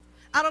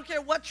I don't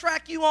care what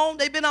track you on.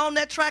 They've been on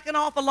that track and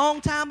off a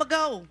long time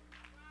ago.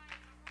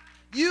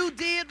 You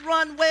did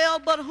run well,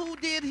 but who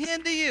did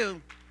hinder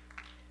you?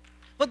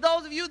 For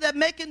those of you that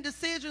making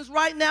decisions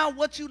right now,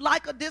 what you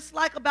like or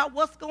dislike about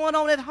what's going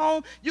on at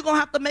home, you're going to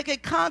have to make a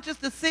conscious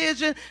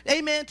decision,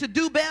 amen, to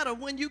do better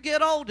when you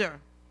get older.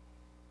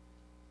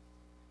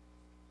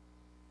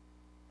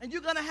 And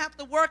you're going to have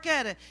to work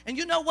at it. And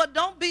you know what?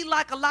 Don't be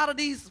like a lot of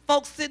these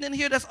folks sitting in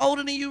here that's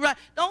older than you, right?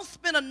 Don't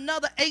spend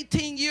another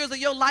 18 years of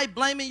your life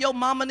blaming your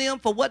mama and them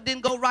for what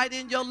didn't go right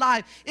in your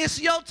life. It's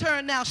your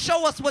turn now.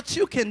 Show us what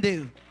you can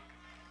do.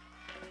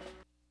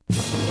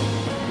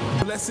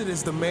 Blessed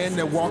is the man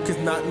that walketh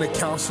not in the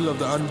counsel of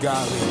the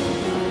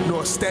ungodly,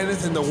 nor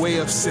standeth in the way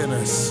of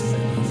sinners,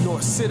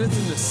 nor sitteth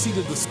in the seat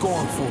of the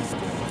scornful.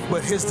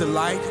 But his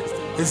delight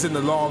is in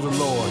the law of the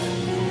Lord,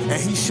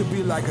 and he shall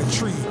be like a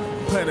tree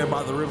planted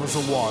by the rivers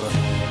of water.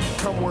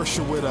 Come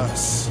worship with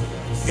us.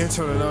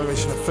 Enter the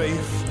denomination of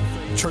faith,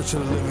 Church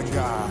of the Living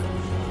God,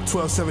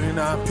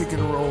 1279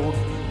 Pickens Road,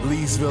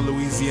 Leesville,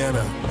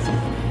 Louisiana,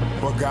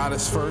 where God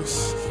is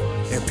first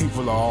and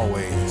people are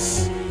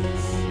always.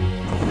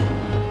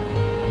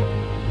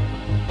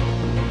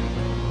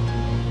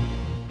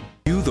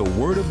 The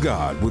Word of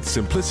God with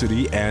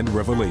simplicity and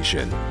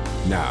revelation.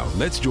 Now,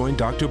 let's join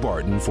Dr.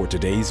 Barton for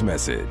today's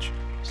message.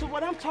 So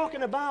what I'm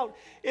talking about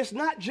is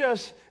not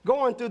just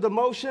going through the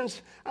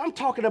motions. I'm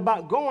talking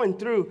about going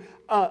through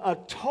a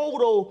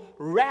total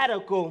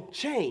radical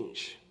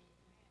change.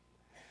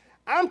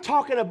 I'm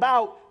talking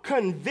about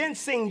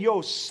convincing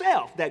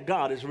yourself that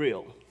God is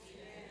real.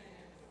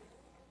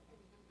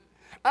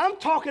 I'm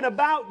talking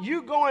about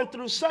you going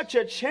through such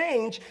a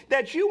change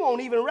that you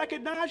won't even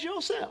recognize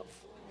yourself.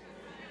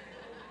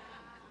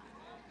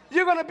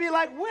 You're going to be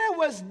like, where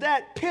was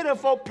that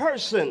pitiful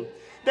person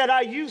that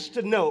I used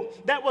to know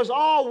that was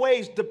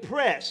always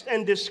depressed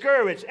and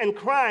discouraged and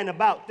crying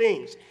about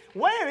things?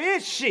 Where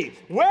is she?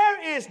 Where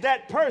is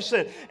that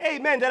person,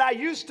 amen, that I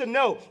used to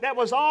know that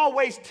was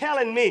always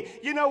telling me,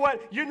 you know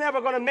what, you're never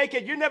going to make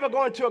it. You're never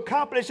going to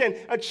accomplish and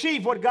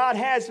achieve what God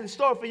has in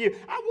store for you.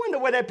 I wonder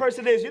where that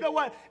person is. You know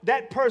what?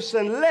 That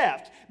person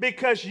left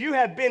because you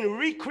have been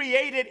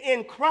recreated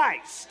in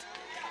Christ.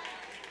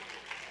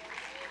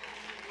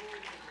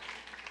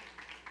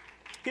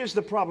 Here's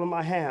the problem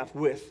I have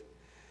with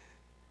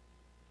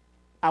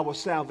our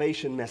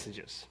salvation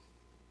messages.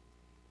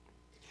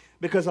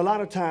 Because a lot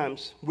of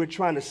times we're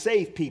trying to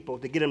save people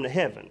to get them to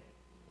heaven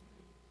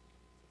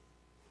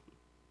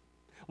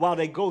while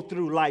they go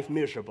through life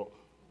miserable.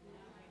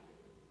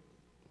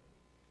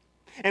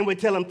 And we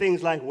tell them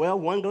things like, well,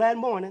 one glad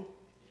morning,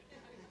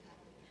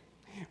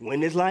 when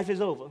this life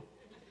is over,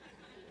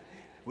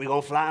 we're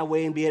going to fly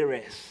away and be at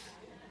rest.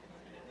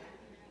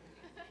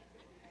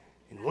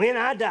 And when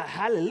I die,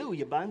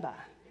 hallelujah, by and by,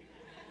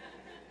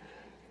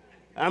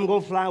 I'm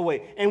going to fly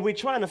away. And we're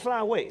trying to fly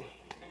away.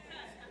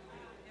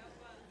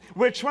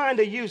 We're trying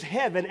to use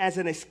heaven as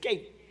an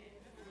escape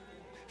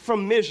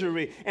from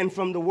misery and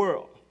from the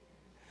world.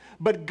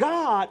 But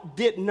God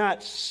did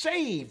not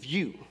save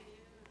you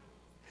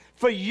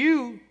for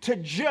you to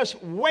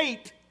just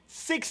wait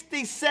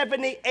 60,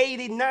 70,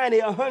 80, 90,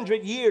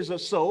 100 years or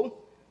so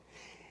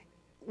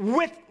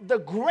with the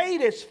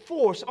greatest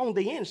force on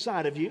the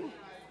inside of you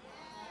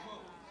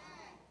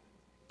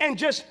and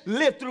just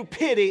live through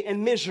pity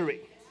and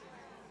misery.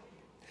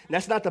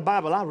 That's not the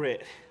Bible I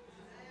read.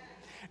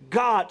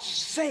 God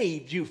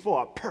saved you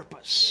for a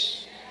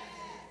purpose.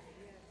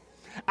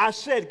 I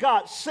said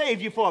God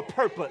saved you for a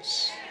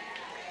purpose.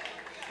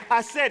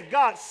 I said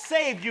God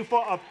saved you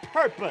for a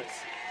purpose.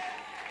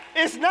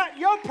 It's not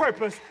your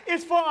purpose.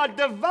 It's for a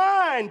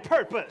divine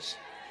purpose.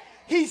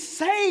 He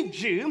saved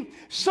you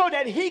so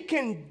that he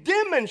can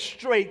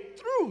demonstrate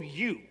through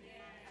you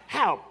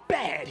how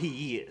bad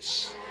he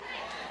is.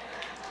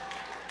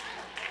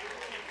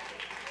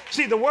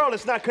 See, the world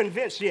is not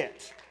convinced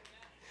yet.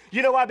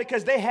 You know why?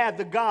 Because they have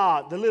the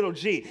God, the little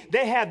g.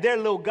 They have their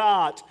little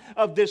gods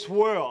of this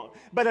world.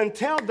 But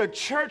until the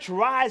church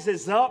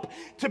rises up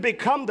to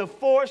become the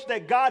force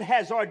that God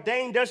has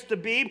ordained us to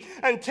be,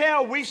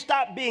 until we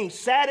stop being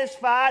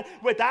satisfied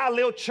with our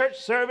little church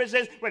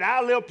services, with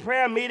our little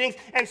prayer meetings,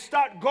 and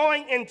start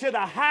going into the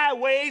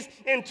highways,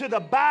 into the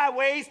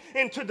byways,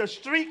 into the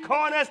street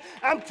corners,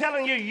 I'm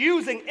telling you,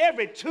 using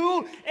every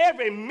tool,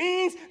 every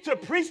means to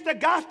preach the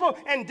gospel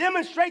and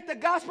demonstrate the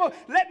gospel,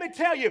 let me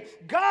tell you,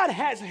 God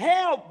has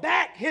held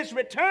back his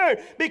return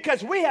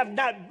because we have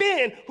not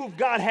been who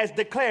God has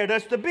declared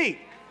us to be.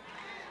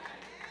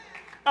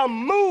 A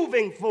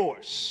moving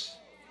force,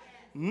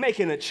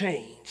 making a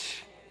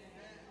change.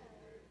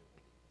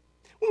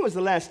 When was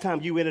the last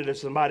time you entered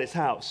somebody's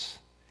house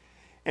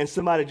and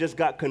somebody just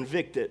got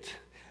convicted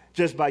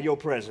just by your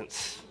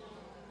presence?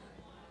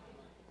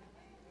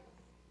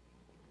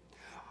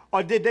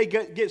 Or did they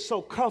get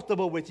so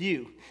comfortable with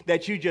you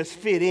that you just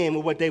fit in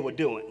with what they were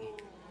doing?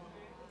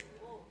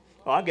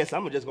 Oh, I guess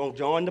I'm just going to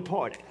join the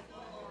party.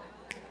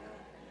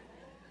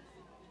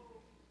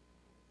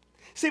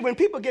 See, when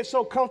people get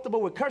so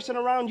comfortable with cursing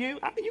around you,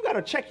 you got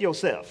to check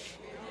yourself.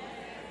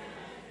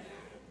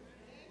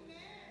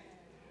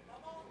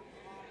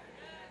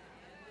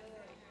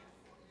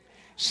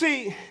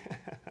 See,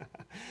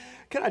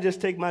 can I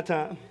just take my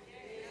time?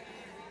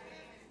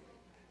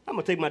 I'm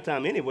going to take my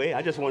time anyway.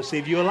 I just want to see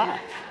if you're alive.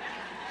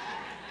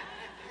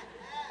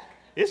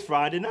 It's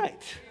Friday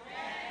night.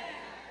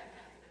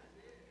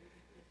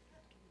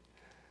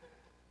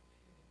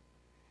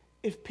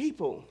 If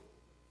people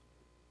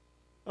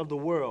of the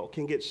world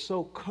can get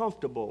so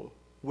comfortable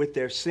with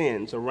their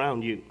sins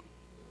around you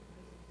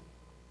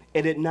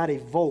and it not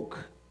evoke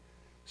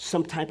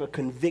some type of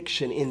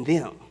conviction in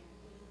them,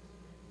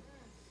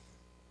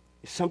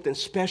 it's something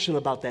special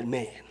about that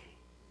man.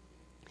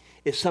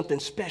 It's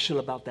something special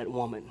about that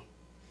woman.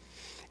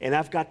 And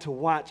I've got to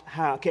watch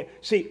how. Okay,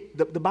 see,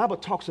 the Bible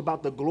talks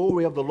about the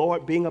glory of the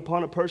Lord being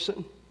upon a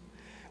person,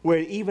 where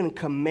it even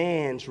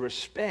commands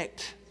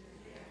respect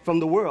from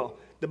the world.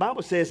 The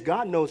Bible says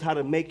God knows how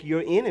to make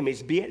your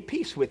enemies be at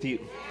peace with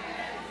you.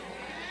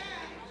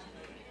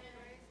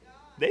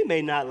 They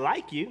may not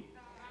like you,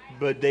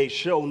 but they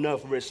show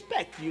enough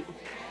respect you.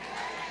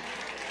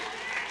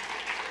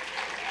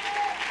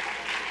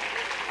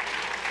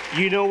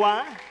 You know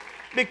why?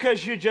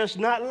 Because you're just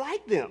not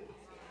like them.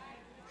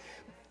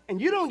 And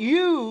you don't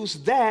use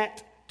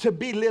that to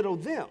belittle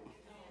them.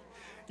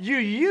 You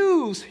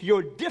use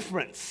your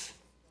difference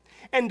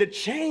and the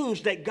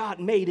change that God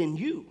made in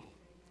you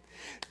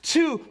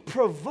to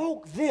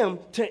provoke them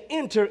to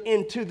enter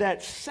into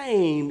that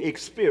same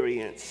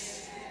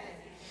experience.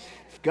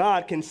 If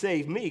God can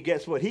save me,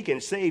 guess what? He can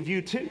save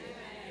you too.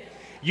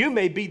 You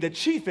may be the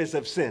chiefest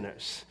of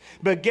sinners,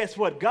 but guess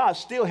what? God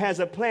still has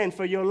a plan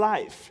for your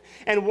life.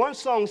 And one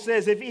song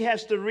says if he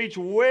has to reach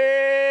way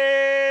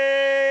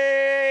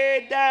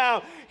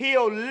down,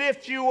 he'll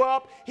lift you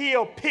up,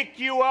 he'll pick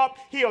you up,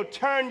 he'll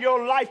turn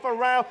your life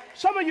around.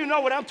 Some of you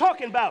know what I'm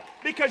talking about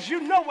because you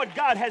know what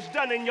God has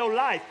done in your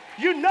life.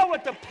 You know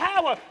what the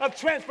power of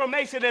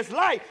transformation is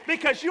like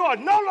because you are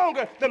no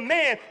longer the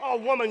man or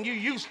woman you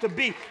used to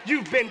be.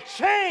 You've been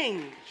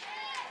changed.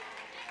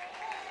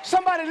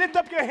 Somebody lift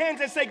up your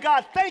hands and say,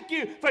 God, thank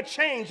you for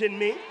changing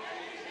me.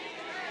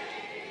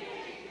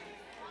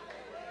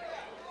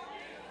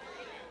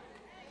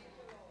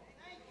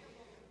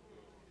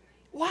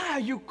 Why are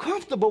you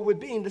comfortable with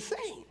being the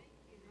same?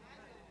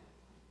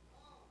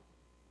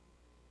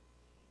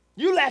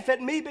 You laugh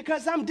at me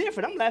because I'm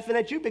different. I'm laughing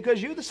at you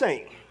because you're the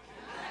same.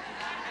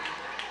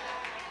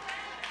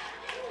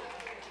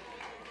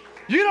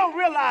 You don't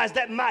realize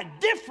that my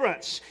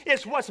difference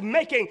is what's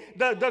making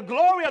the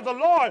glory of the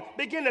Lord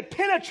begin to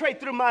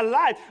penetrate through my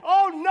life.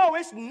 Oh, no,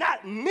 it's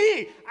not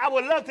me. I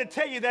would love to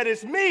tell you that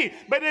it's me,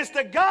 but it's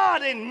the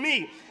God in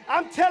me.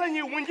 I'm telling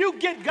you, when you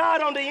get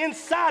God on the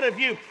inside of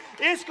you,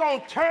 it's going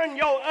to turn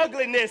your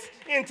ugliness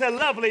into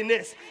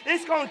loveliness.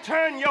 It's going to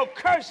turn your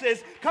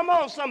curses, come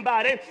on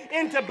somebody,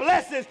 into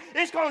blessings.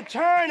 It's going to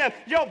turn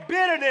your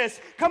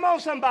bitterness, come on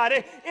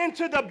somebody,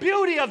 into the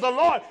beauty of the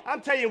Lord.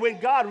 I'm telling you, when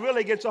God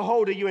really gets a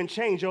hold of you and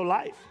change your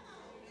life.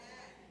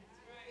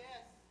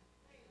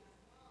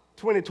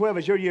 2012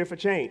 is your year for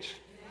change.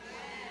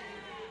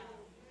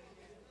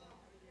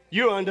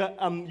 You're under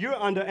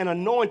an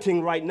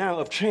anointing right now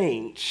of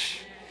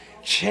change.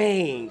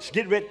 Change.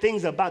 Get rid.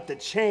 Things are about to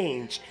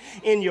change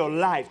in your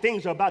life.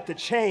 Things are about to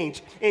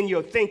change in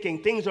your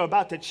thinking. Things are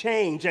about to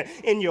change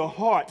in your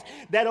heart.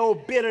 That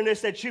old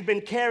bitterness that you've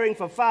been carrying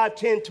for 5,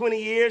 10,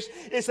 20 years,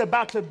 it's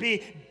about to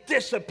be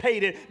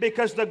dissipated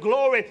because the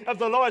glory of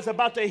the Lord is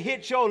about to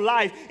hit your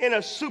life in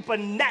a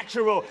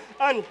supernatural,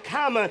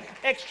 uncommon,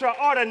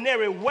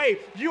 extraordinary way.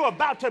 You're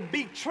about to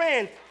be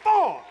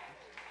transformed.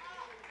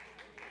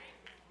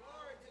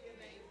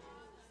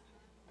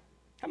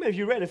 How many of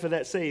you ready for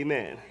that? Say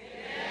amen.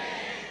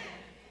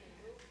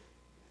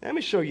 Let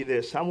me show you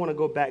this. I want to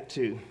go back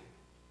to,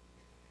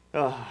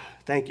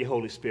 thank you,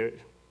 Holy Spirit.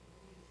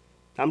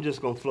 I'm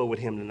just going to flow with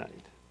him tonight.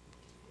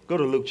 Go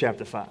to Luke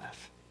chapter 5.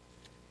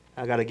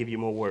 I got to give you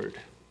more word.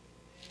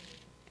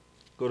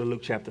 Go to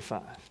Luke chapter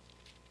 5.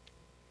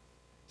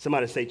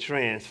 Somebody say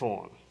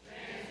transform.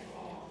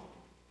 Transform.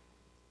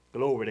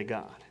 Glory to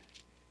God.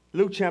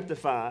 Luke chapter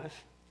 5.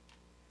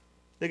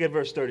 Look at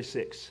verse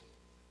 36.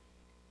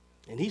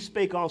 And he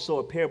spake also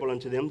a parable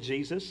unto them,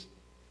 Jesus.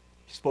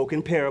 He spoke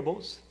in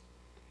parables.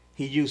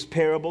 He used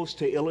parables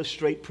to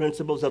illustrate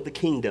principles of the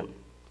kingdom.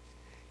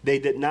 They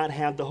did not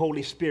have the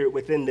Holy Spirit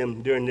within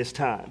them during this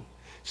time.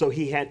 So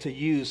he had to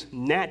use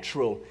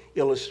natural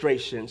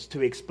illustrations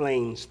to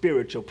explain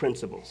spiritual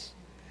principles.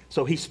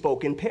 So he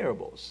spoke in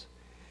parables.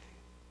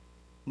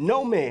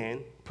 No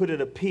man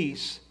putteth a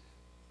piece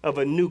of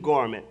a new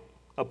garment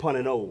upon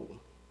an old.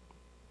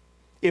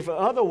 If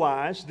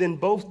otherwise, then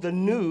both the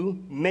new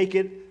make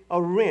it a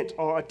rent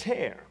or a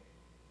tear.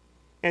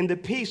 And the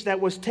piece that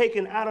was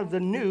taken out of the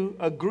new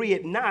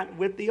agreeth not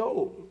with the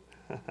old.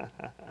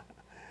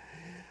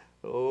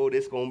 Oh,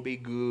 this going to be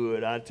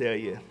good, I tell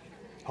you.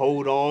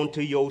 Hold on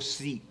to your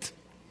seat.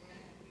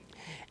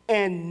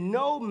 And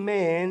no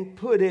man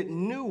putteth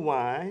new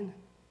wine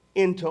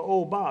into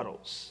old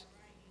bottles,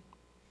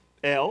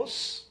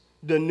 else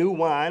the new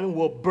wine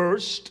will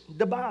burst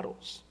the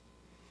bottles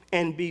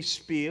and be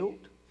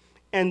spilled,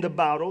 and the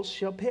bottles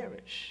shall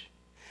perish.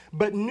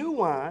 But new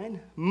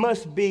wine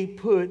must be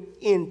put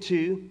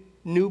into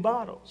new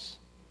bottles,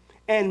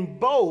 and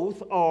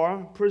both are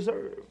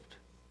preserved.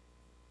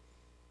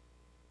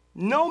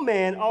 No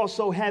man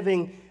also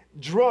having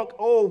drunk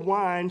old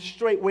wine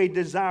straightway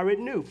desireth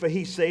new, for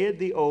he saith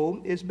the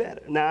old is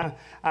better. Now,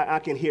 I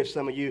can hear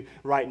some of you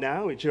right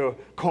now with your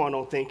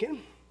carnal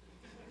thinking.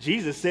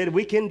 Jesus said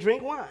we can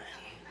drink wine.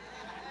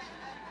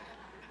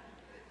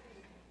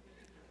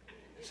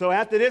 So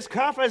after this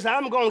conference,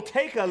 I'm going to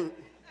take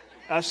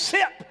a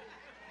sip.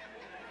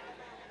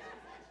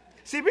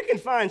 See, we can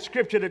find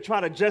scripture to try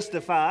to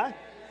justify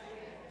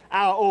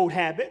our old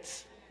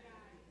habits.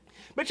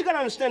 But you got to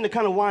understand the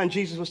kind of wine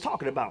Jesus was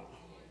talking about.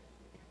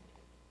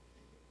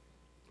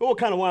 Well, what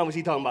kind of wine was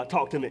he talking about?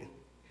 Talk to me.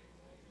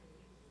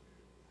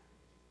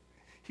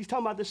 He's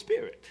talking about the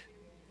Spirit.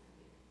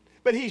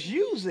 But he's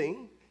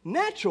using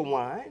natural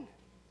wine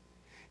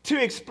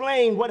to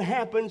explain what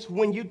happens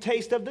when you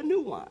taste of the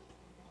new wine.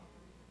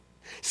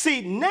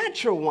 See,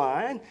 natural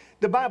wine,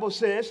 the Bible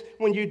says,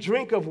 when you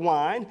drink of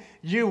wine,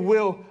 you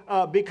will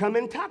become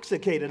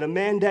intoxicated. A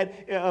man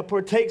that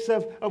partakes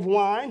of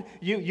wine,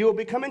 you'll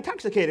become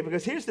intoxicated.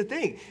 Because here's the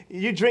thing.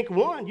 You drink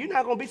one, you're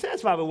not going to be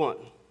satisfied with one.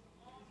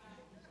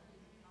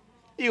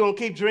 You're going to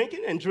keep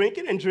drinking and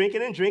drinking and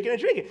drinking and drinking and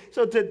drinking.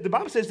 So the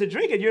Bible says to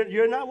drink it,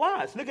 you're not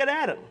wise. Look at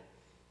Adam.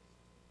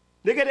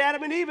 Look at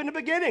Adam and Eve in the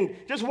beginning.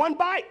 Just one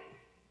bite.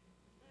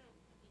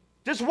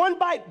 Just one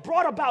bite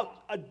brought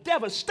about a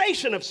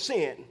devastation of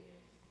sin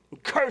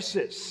and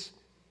curses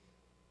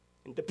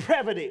and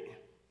depravity.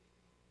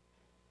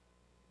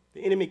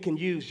 The enemy can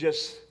use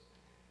just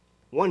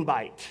one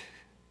bite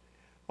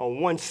or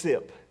one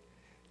sip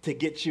to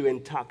get you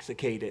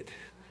intoxicated.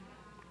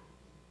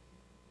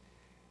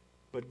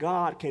 But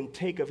God can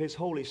take of his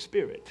Holy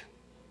Spirit,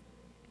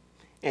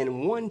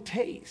 and one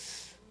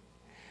taste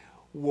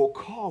will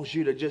cause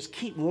you to just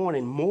keep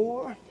wanting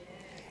more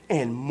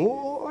and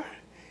more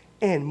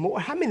and more.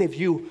 How many of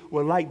you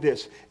were like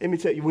this? Let me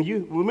tell you,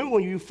 remember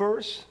when you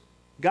first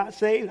got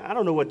saved? I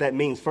don't know what that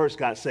means, first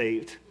got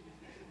saved,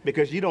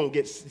 because you don't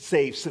get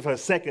saved for a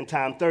second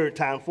time, third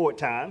time, fourth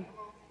time.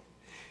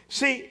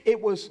 See,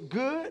 it was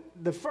good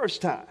the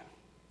first time,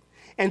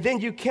 and then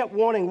you kept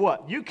wanting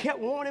what? You kept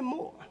wanting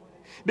more.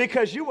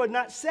 Because you were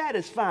not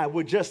satisfied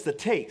with just the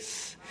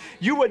taste.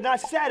 You were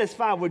not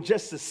satisfied with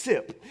just a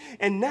sip.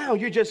 And now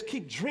you just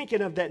keep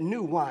drinking of that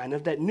new wine,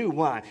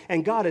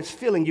 And God is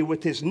filling you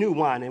with his new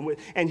wine.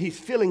 And he's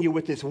filling you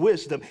with his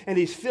wisdom. And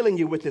he's filling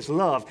you with his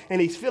love. And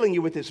he's filling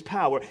you with his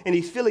power. And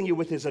he's filling you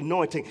with his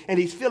anointing. And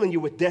he's filling you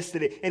with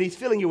destiny. And he's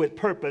filling you with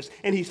purpose.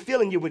 And he's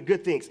filling you with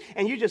good things.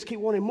 And you just keep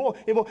wanting more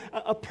and more.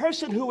 A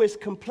person who is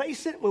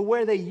complacent with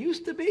where they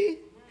used to be,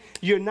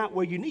 you're not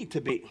where you need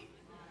to be.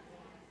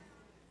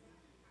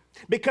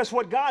 Because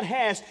what God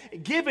has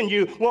given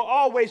you will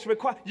always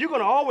require, you're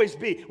going to always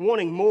be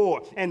wanting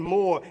more and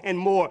more and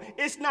more.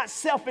 It's not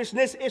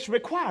selfishness, it's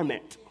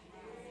requirement.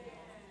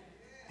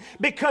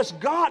 Because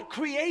God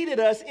created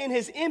us in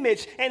his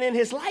image and in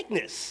his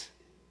likeness.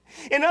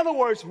 In other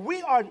words,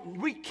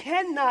 we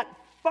cannot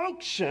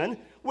function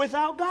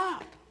without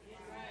God.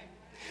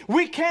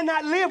 We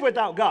cannot live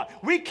without God.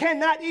 We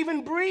cannot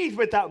even breathe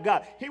without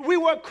God. We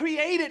were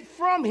created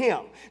from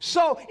him.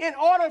 So in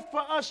order for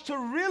us to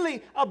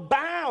really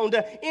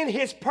abound in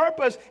his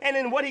purpose and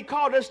in what he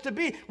called us to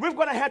be, we're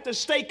going to have to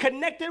stay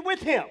connected with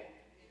him.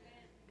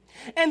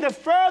 And the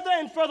further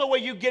and further away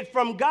you get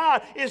from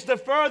God is the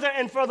further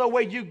and further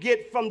away you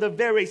get from the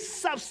very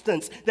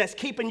substance that's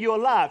keeping you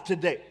alive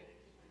today.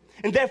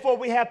 And therefore,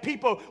 we have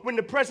people, when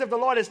the presence of the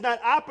Lord is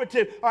not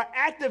operative or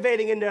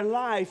activating in their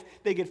life,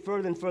 they get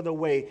further and further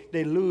away.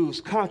 They lose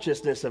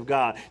consciousness of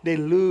God. They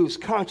lose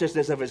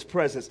consciousness of his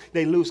presence.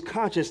 They lose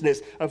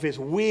consciousness of his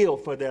will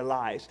for their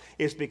lives.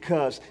 It's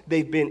because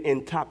they've been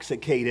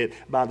intoxicated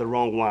by the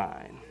wrong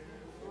wine.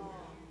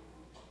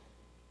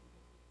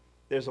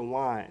 There's a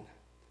wine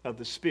of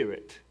the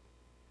Spirit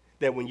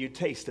that when you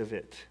taste of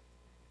it,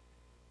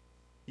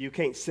 you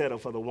can't settle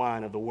for the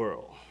wine of the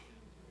world.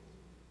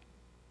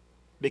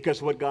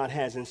 Because what God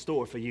has in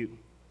store for you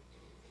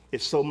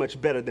is so much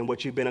better than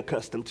what you've been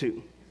accustomed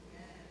to.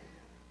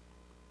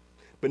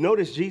 But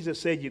notice Jesus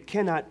said you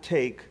cannot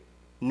take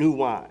new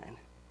wine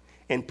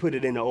and put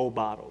it into old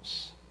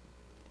bottles.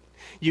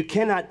 You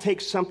cannot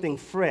take something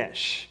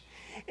fresh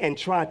and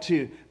try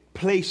to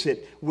place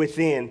it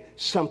within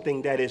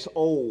something that is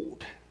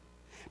old.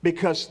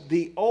 Because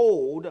the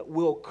old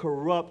will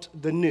corrupt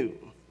the new.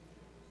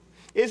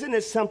 Isn't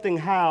it something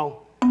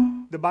how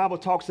the Bible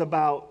talks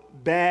about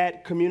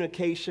bad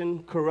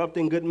communication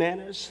corrupting good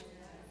manners?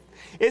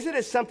 Isn't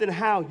it something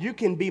how you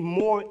can be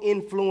more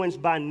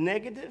influenced by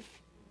negative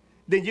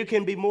than you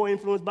can be more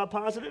influenced by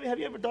positive? Have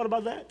you ever thought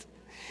about that?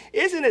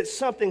 Isn't it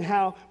something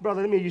how,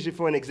 brother, let me use you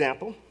for an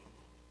example.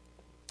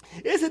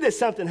 Isn't it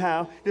something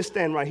how, just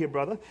stand right here,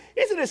 brother.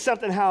 Isn't it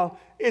something how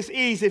it's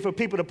easy for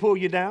people to pull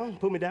you down,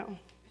 pull me down?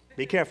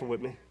 Be careful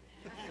with me.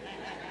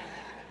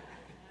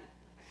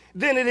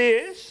 Than it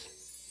is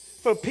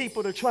for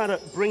people to try to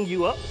bring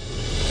you up.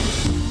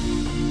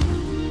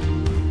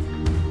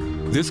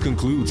 This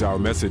concludes our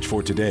message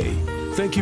for today.